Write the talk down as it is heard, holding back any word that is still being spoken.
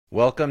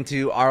Welcome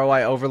to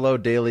ROI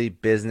Overload Daily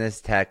Business,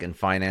 Tech, and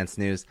Finance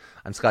News.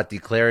 I'm Scott D.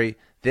 Clary.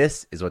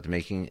 This is what's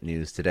making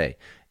news today.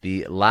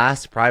 The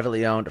last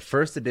privately owned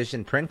first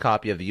edition print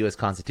copy of the U.S.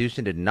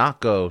 Constitution did not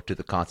go to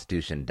the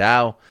Constitution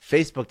DAO.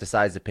 Facebook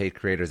decides to pay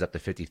creators up to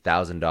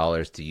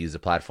 $50,000 to use the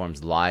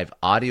platform's live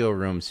audio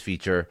rooms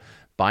feature.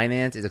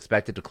 Binance is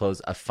expected to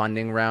close a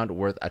funding round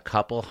worth a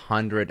couple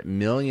 $100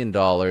 million.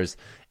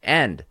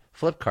 And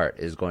Flipkart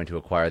is going to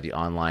acquire the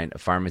online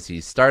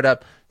pharmacy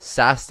startup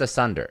Sasta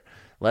Sunder.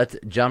 Let's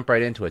jump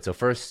right into it. So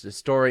first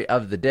story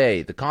of the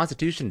day, the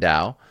Constitution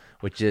DAO,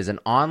 which is an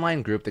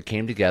online group that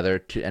came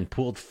together and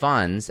pooled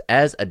funds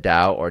as a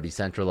DAO or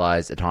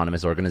decentralized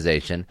autonomous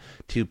organization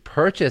to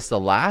purchase the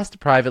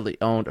last privately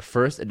owned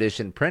first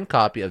edition print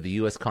copy of the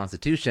U.S.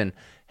 Constitution,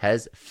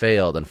 has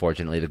failed,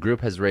 unfortunately. The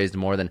group has raised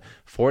more than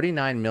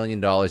 $49 million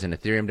in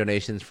Ethereum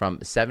donations from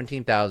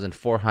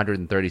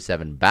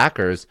 17,437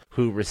 backers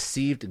who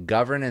received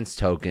governance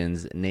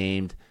tokens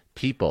named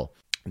People.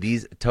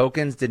 These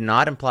tokens did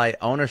not imply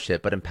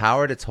ownership, but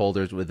empowered its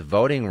holders with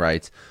voting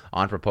rights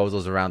on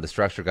proposals around the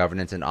structure,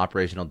 governance, and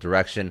operational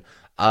direction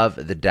of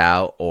the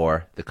DAO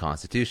or the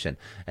Constitution.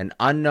 An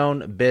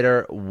unknown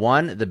bidder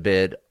won the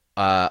bid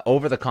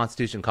over the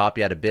Constitution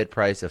copy at a bid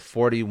price of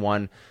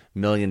 $41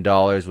 million,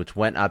 which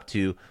went up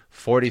to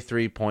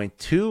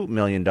 $43.2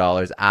 million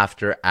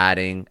after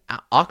adding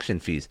auction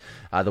fees.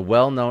 The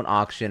well-known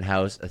auction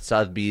house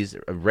Sotheby's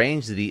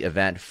arranged the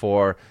event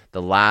for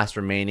the last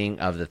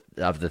remaining of the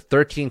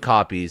 13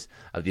 copies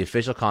of the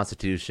official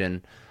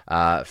Constitution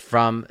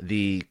from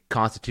the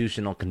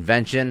Constitutional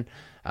Convention.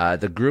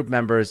 The group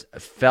members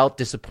felt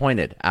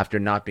disappointed after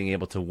not being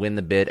able to win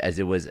the bid, as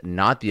it was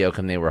not the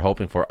outcome they were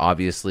hoping for.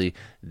 Obviously,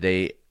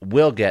 they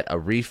will get a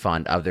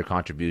refund of their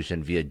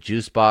contribution via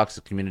Juicebox,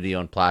 a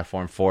community-owned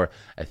platform for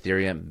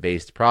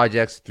Ethereum-based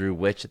projects through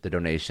which the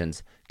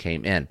donations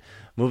came in.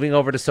 Moving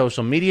over to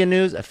social media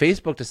news,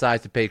 Facebook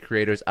decides to pay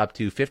creators up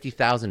to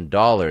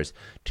 $50,000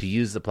 to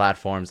use the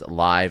platform's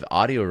live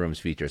audio rooms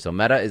feature. So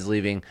Meta is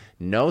leaving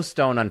no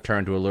stone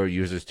unturned to allure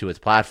users to its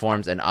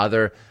platforms and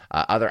other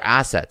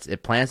assets.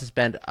 It plans to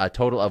spend a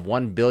total of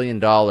 $1 billion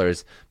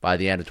by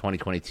the end of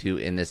 2022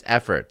 in this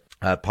effort.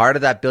 Part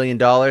of that $1 billion,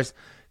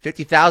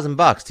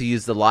 $50,000 to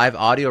use the live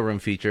audio room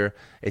feature.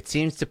 It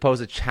seems to pose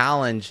a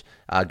challenge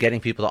getting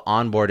people to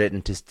onboard it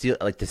and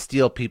to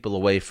steal people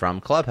away from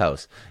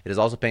Clubhouse. It is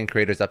also paying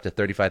creators up to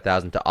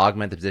 $35,000 to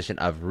augment the position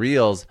of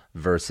Reels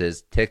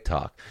versus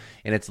TikTok.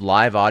 In its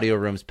live audio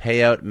rooms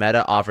payout,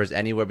 Meta offers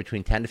anywhere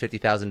between $10,000 to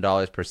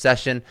 $50,000 per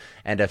session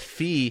and a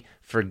fee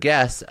for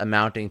guests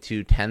amounting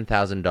to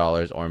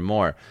 $10,000 or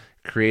more.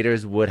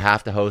 Creators would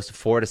have to host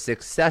 4 to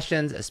 6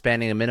 sessions,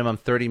 spanning a minimum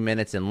 30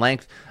 minutes in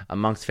length.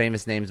 Amongst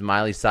famous names,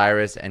 Miley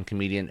Cyrus and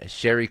comedian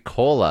Sherry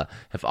Cola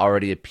have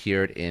already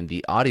appeared in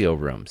the audio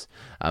rooms.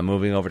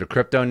 Moving over to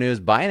crypto news,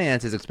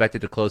 Binance is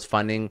expected to close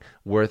funding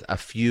worth a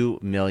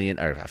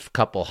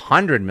couple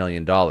 $100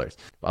 million.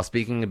 While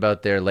speaking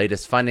about their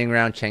latest funding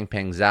round,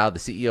 Changpeng Zhao, the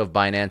CEO of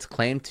Binance,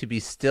 claimed to be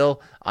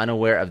still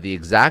unaware of the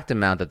exact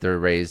amount that they're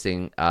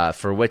raising,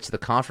 for which the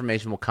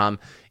confirmation will come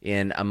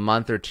in a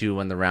month or two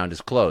when the round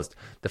is closed.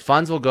 The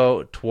funds will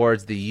go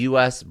towards the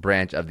U.S.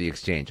 branch of the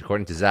exchange.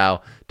 According to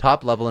Zhao,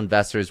 top-level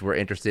investors were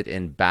interested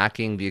in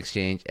backing the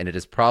exchange, and it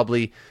is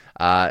probably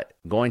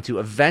going to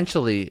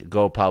eventually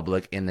go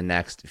public in the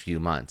next few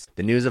months.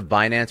 The news of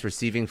Binance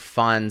receiving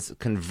funds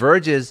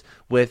converges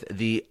with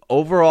the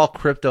overall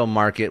crypto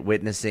market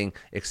witnessing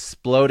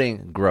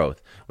exploding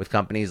growth, with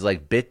companies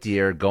like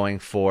Bitdeer going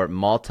for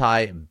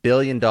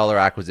multi-billion-dollar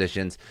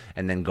acquisitions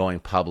and then going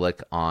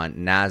public on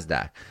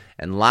NASDAQ.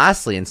 And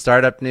lastly, in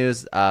startup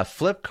news,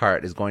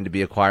 Flipkart is going to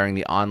be acquiring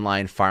the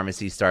online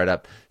pharmacy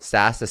startup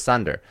Sasta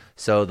Sunder.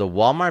 So the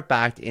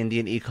Walmart-backed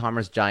Indian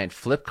e-commerce giant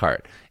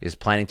Flipkart is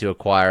planning to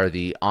acquire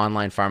the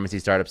online pharmacy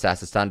startup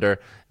Sasta Sunder.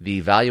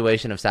 The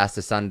valuation of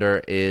Sasta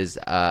Sunder is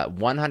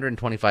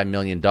 $125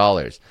 million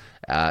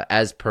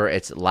as per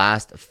its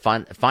last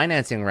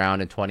financing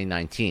round in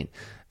 2019.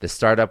 The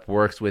startup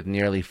works with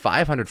nearly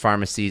 500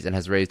 pharmacies and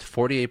has raised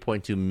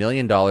 $48.2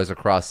 million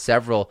across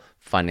several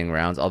funding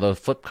rounds. Although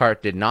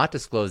Flipkart did not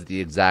disclose the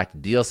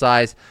exact deal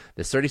size,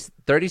 the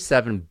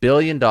 $37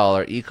 billion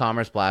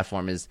e-commerce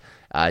platform is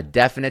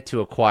definite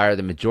to acquire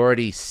the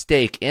majority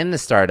stake in the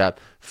startup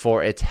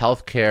for its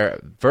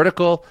healthcare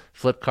vertical,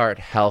 Flipkart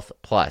Health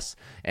Plus.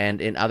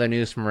 And in other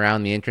news from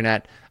around the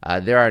internet,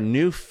 there are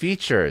new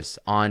features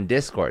on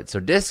Discord. So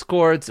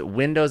Discord's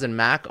Windows and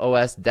Mac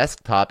OS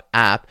desktop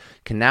app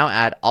can now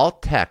add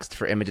alt text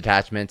for image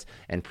attachments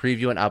and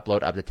preview and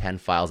upload up to 10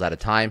 files at a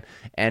time.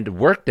 And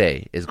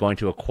Workday is going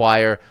to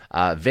acquire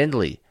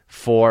Vindly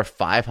for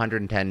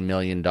 $510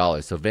 million.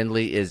 So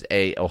Vindly is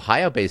a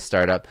Ohio-based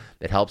startup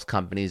that helps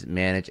companies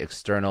manage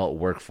external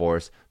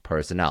workforce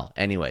personnel.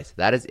 Anyways,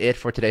 that is it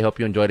for today. Hope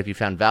you enjoyed. If you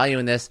found value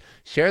in this,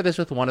 share this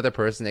with one other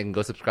person. They can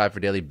go subscribe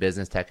for daily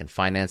business, tech, and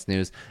finance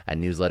news at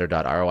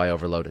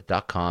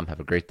newsletter.roioverload.com.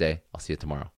 Have a great day. I'll see you tomorrow.